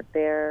seeing that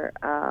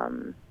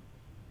I'm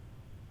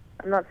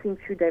not seeing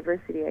true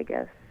diversity, I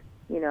guess.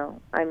 You know,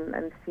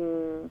 I'm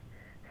seeing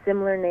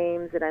similar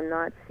names, and I'm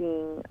not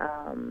seeing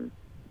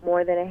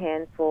more than a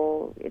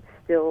handful. It's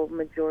still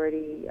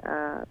majority,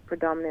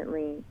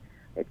 predominantly.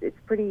 It's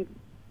pretty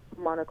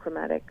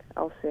monochromatic,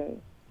 I'll say.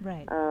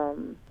 Right.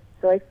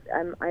 So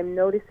I'm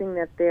noticing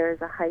that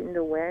there's a heightened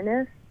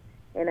awareness,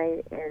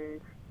 and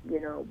you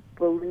know,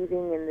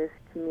 believing in this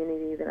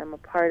community that I'm a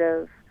part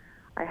of.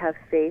 I have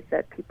faith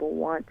that people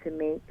want to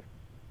make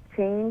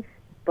change,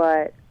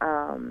 but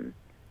I'm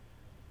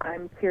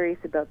curious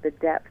about the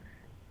depth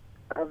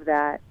of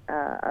that,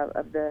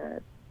 of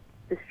the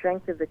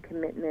strength of the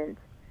commitment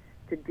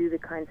to do the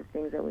kinds of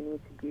things that we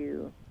need to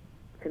do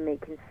to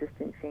make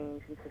consistent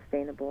change and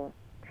sustainable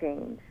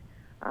change.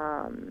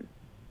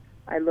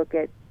 I look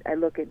at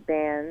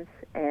bands,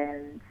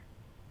 and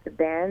the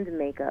band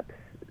makeup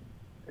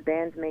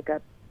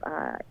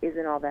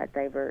isn't all that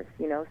diverse,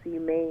 you know. So you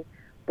may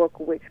book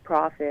Witch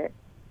Prophet,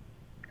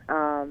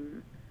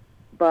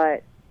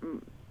 but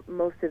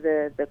most of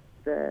the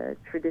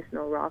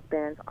traditional rock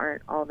bands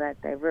aren't all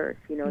that diverse.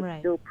 You know, it's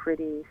still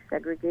pretty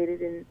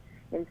segregated in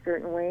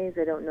certain ways.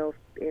 I don't know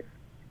if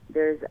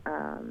there's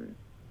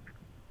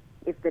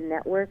if the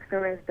networks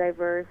are as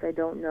diverse. I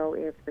don't know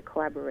if the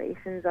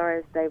collaborations are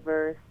as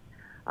diverse.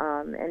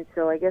 And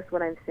so I guess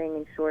what I'm saying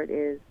in short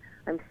is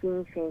I'm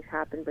seeing change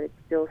happen, but it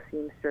still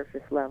seems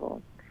surface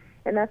level.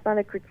 And that's not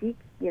a critique,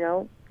 you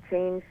know.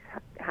 Change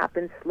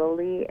happens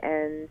slowly,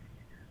 and,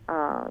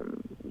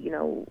 you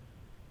know,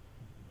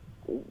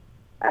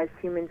 as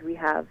humans we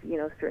have, you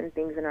know, certain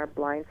things in our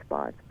blind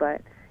spots,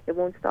 but it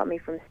won't stop me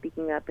from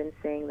speaking up and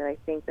saying that I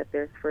think that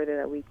there's further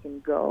that we can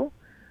go,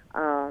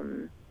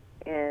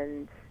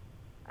 and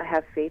I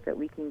have faith that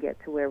we can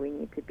get to where we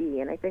need to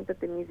be. And I think that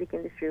the music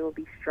industry will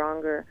be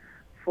stronger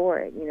for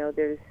it. You know,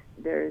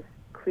 there's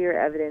clear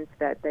evidence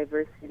that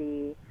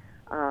diversity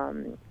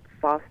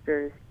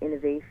fosters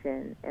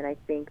innovation, and I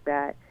think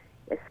that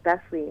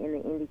especially in the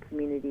indie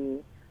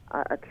community,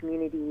 a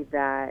community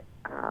that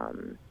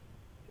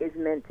is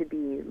meant to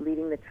be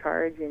leading the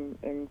charge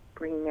in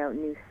bringing out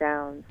new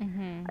sounds.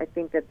 I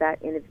think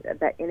that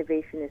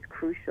innovation is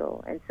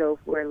crucial. And so if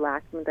we're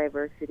lacking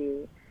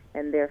diversity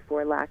and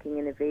therefore lacking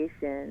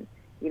innovation,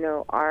 you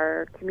know,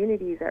 our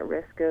community is at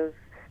risk of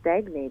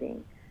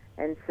stagnating.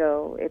 And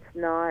so it's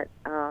not,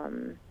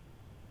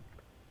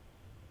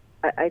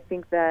 I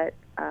think that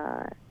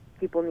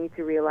people need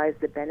to realize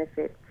the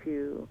benefit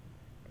to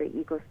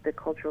the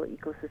cultural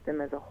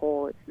ecosystem as a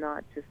whole. It's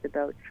not just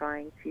about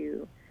trying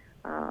to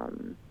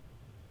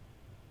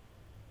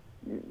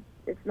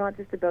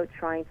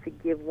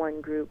give one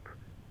group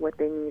what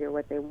they need or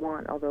what they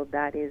want, although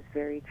that is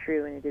very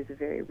true and it is a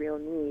very real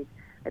need.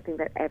 I think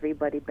that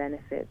everybody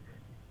benefits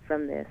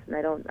from this,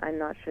 and I'm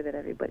not sure that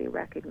everybody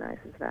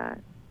recognizes that.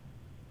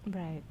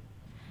 Right.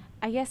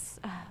 I guess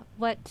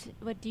what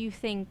do you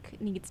think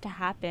needs to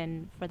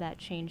happen for that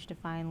change to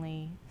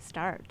finally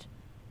start?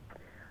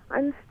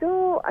 I'm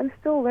still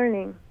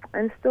learning.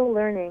 I'm still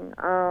learning.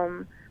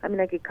 I mean,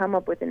 I could come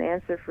up with an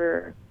answer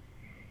for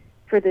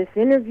this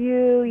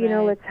interview. You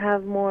know, Right. let's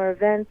have more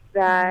events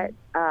that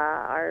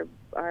are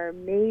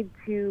made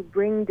to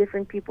bring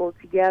different people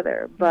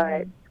together.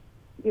 But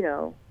you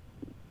know,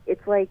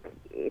 it's like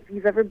if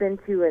you've ever been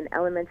to an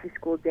elementary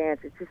school dance,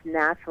 it's just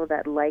natural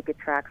that like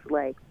attracts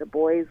like. The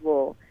boys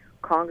will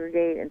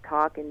congregate and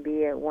talk and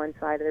be at one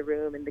side of the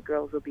room, and the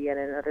girls will be at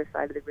another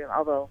side of the room.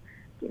 Although,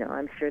 you know,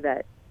 I'm sure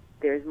that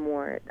there's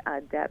more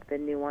depth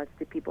and nuance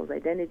to people's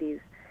identities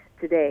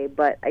today.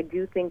 But I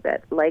do think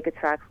that like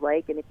attracts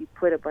like, and if you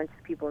put a bunch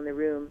of people in the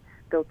room,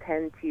 they'll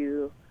tend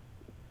to,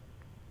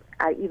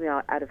 even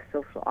out of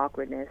social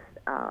awkwardness,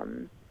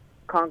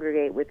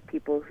 congregate with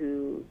people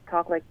who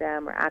talk like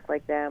them or act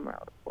like them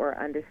or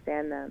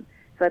understand them.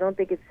 So I don't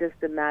think it's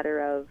just a matter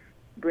of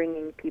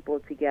bringing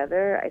people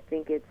together. I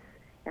think it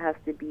has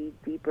to be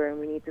deeper, and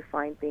we need to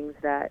find things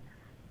that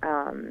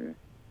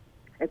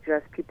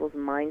address people's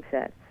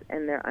mindsets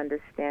and their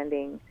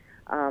understanding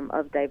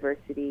of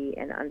diversity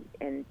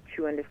and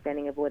true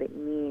understanding of what it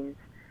means,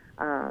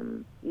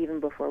 even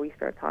before we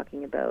start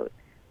talking about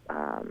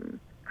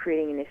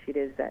creating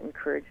initiatives that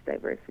encourage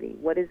diversity.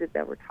 What is it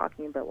that we're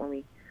talking about when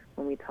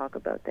we talk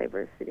about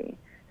diversity?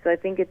 So I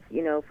think it's,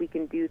 you know, if we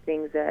can do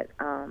things that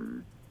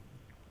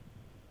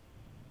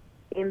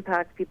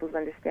impact people's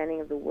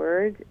understanding of the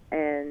word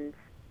and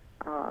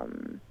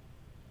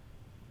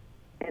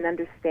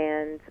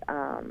understand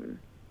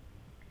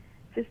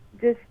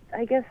just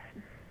I guess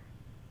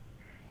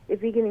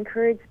if we can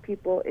encourage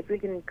people, if we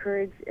can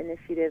encourage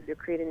initiatives or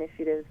create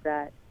initiatives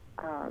that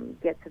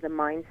get to the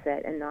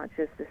mindset and not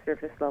just the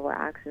surface level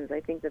actions, I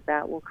think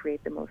that will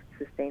create the most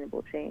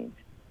sustainable change.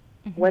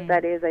 What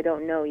that is, I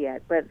don't know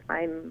yet, but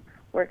I'm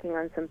working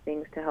on some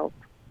things to help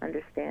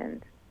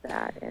understand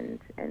that and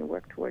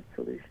work towards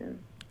solutions.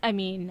 I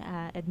mean,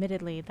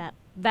 admittedly,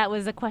 that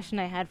was a question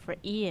I had for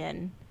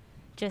Ian.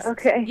 Just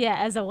Okay. yeah,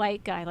 as a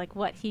white guy, like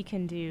what he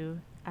can do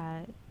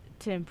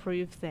to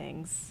improve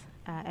things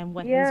and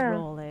what his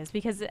role is,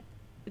 because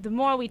the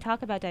more we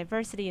talk about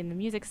diversity in the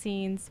music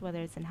scenes, whether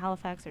it's in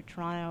Halifax or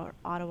Toronto or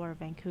Ottawa or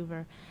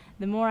Vancouver,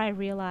 the more I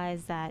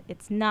realize that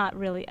it's not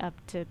really up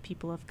to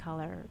people of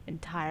color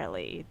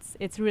entirely.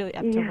 It's really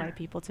up to white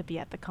people to be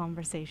at the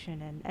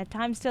conversation and at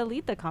times to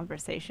lead the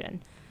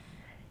conversation.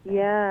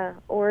 Yeah,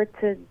 or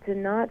to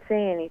not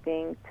say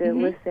anything, to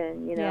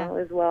listen, you know,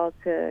 as well,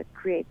 to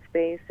create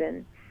space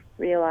and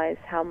realize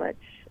how much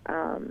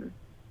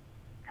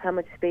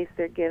space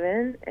they're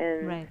given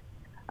and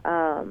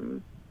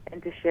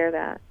and to share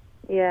that.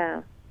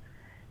 Yeah,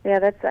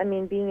 that's, I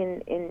mean, being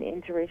in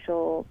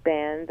interracial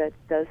band that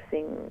does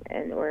sing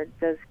or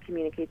does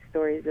communicate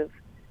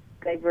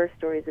diverse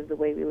stories of the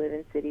way we live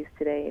in cities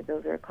today.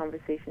 Those are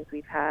conversations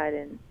we've had,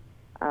 and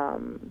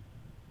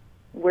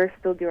we're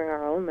still doing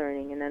our own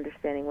learning and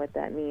understanding what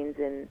that means.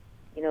 And,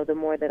 you know, the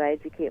more that I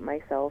educate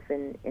myself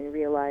and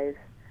realize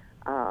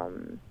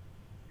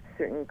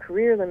certain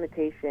career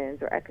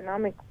limitations or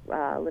economic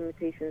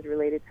limitations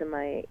related to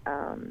my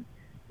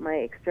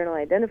external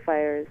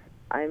identifiers,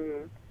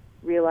 I'm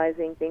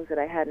realizing things that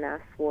I hadn't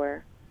asked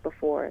for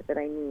before that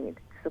I need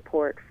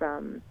support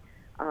from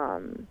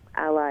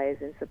allies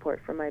and support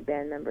from my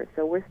band members.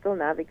 So we're still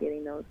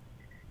navigating those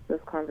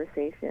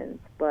conversations,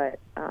 but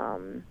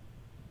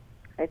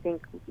I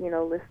think, you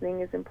know, listening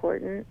is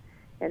important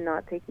and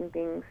not taking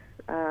things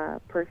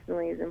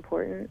personally is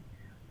important.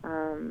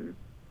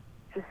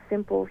 Just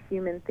simple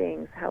human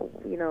things. How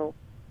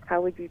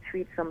would you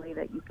treat somebody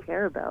that you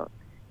care about?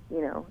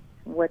 You know,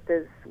 what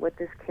does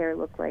care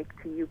look like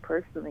to you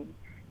personally,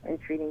 and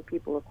treating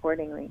people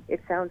accordingly? It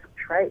sounds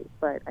trite,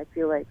 but I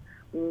feel like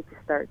we need to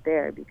start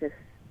there, because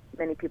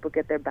many people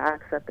get their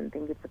backs up and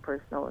think it's a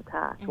personal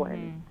attack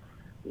when,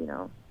 you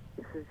know,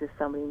 this is just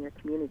somebody in your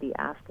community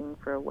asking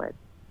for what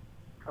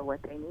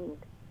they need.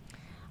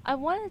 I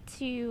wanted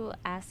to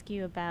ask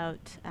you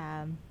about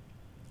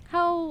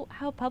how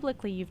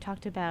publicly you've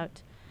talked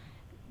about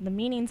the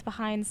meanings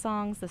behind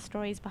songs, the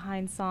stories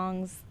behind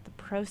songs, the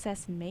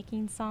process in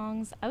making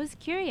songs. I was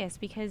curious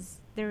because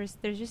there's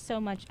just so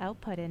much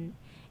output and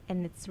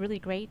it's really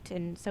great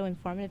and so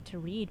informative to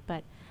read,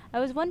 but I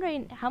was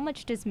wondering, how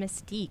much does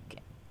mystique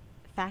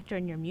factor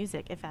in your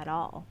music, if at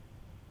all?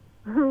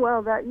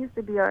 Well, that used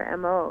to be our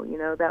MO. You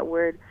know, that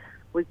word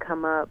would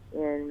come up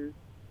in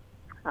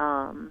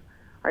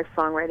our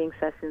songwriting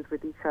sessions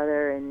with each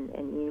other, and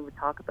Ian would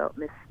talk about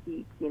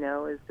mystique, you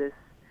know, as this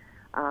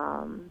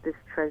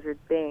treasured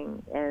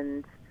thing.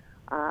 And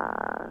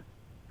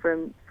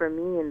for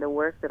me, in the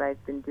work that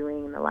I've been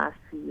doing in the last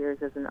few years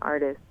as an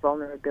artist,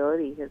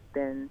 vulnerability has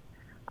been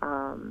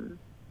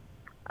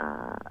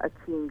a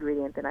key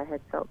ingredient that I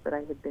had felt that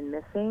I had been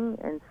missing.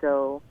 And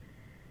so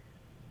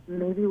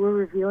maybe we're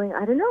revealing,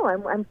 I don't know,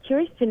 I'm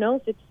curious to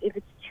know if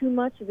it's too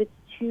much, if it's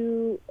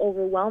too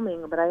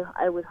overwhelming, but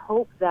I would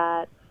hope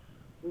that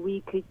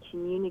we could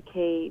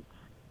communicate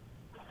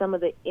some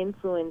of the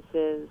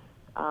influences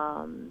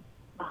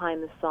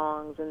behind the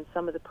songs and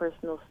some of the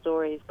personal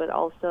stories, but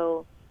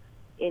also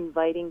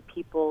inviting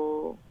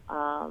people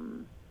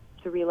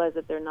to realize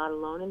that they're not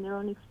alone in their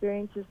own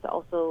experiences, to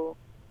also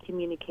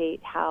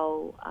communicate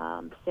how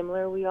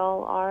similar we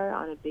all are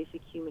on a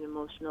basic human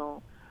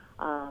emotional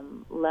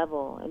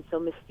level. And so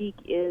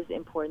mystique is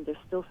important.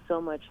 There's still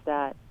so much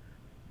that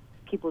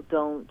people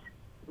don't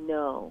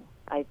know.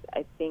 I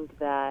think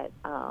that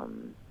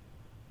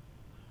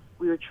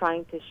we were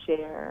trying to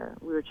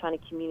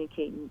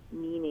communicate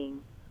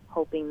meaning,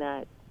 hoping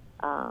that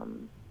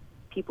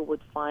people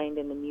would find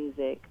in the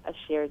music a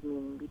shared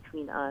meaning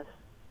between us,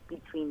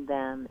 between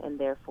them, and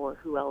therefore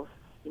who else,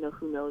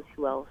 who knows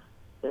who else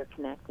they're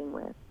connecting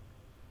with.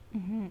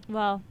 Mm-hmm.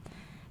 Well,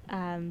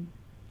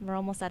 we're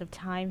almost out of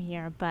time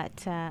here,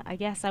 but I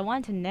guess I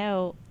want to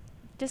know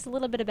just a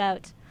little bit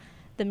about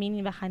the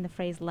meaning behind the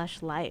phrase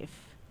lush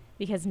life,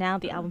 because now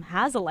the album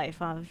has a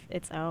life of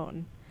its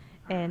own.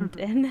 And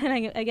then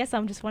I guess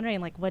I'm just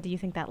wondering, like, what do you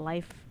think that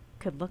life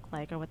could look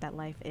like, or what that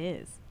life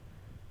is?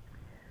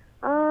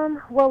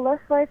 Well,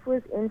 Lush Life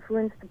was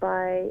influenced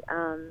by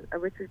a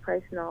Richard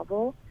Price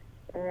novel,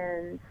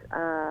 and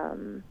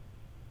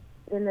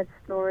in that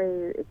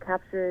story, it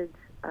captured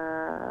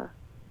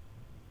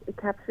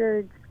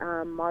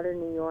modern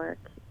New York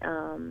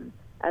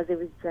as it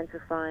was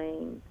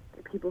gentrifying,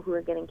 the people who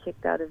were getting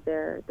kicked out of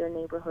their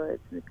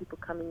neighborhoods and the people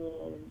coming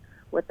in, and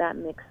what that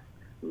mix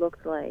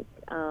looked like.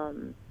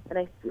 And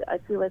I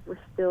feel like we're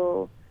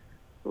still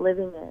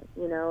living it,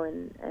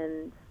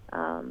 and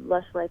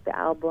Lush Life, the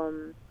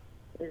album,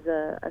 is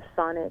a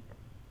sonic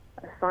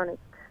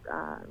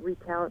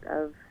recount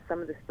of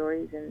some of the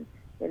stories in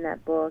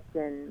that book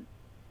and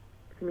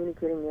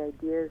communicating the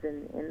ideas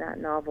in that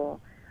novel.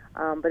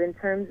 But in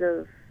terms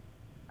of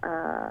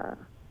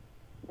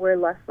where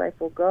Lush Life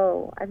will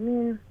go, I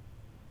mean,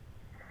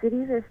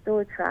 cities are still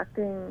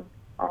attracting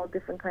all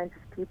different kinds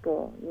of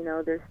people.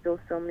 There's still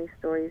so many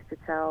stories to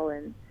tell,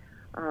 and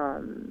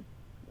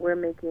we're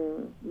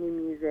making new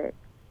music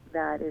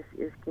that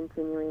is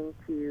continuing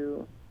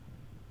to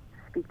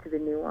speak to the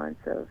nuance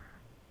of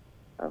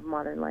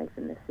modern life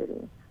in the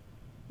city.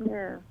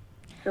 Yeah.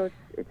 So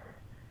it's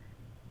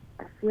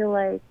I feel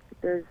like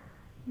the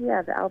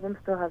album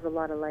still has a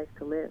lot of life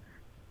to live.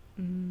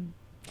 Mm.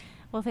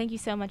 Well, thank you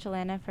so much,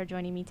 Alana, for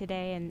joining me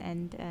today,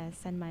 and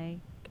send my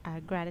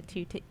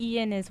gratitude to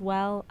Ian as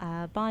well.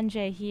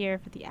 Bonjay here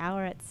for the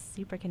hour at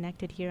Super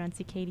Connected here on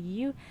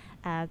CKDU.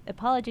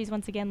 Apologies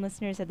once again,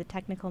 listeners, at the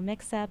technical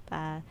mix-up.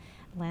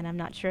 Alana, I'm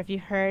not sure if you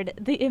heard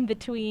the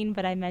in-between,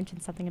 but I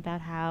mentioned something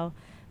about how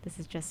this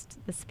is just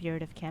the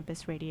spirit of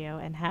campus radio,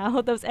 and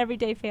how those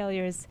everyday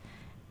failures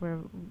were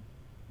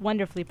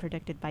wonderfully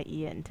predicted by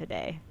Ian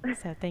today.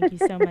 So thank you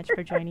so much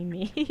for joining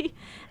me.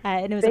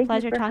 And it was a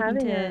pleasure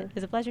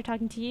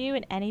talking to you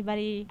and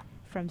anybody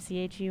from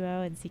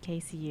CHUO and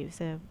CKCU.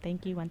 So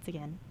thank you once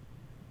again.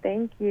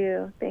 Thank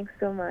you. Thanks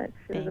so much.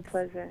 It was a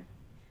pleasure.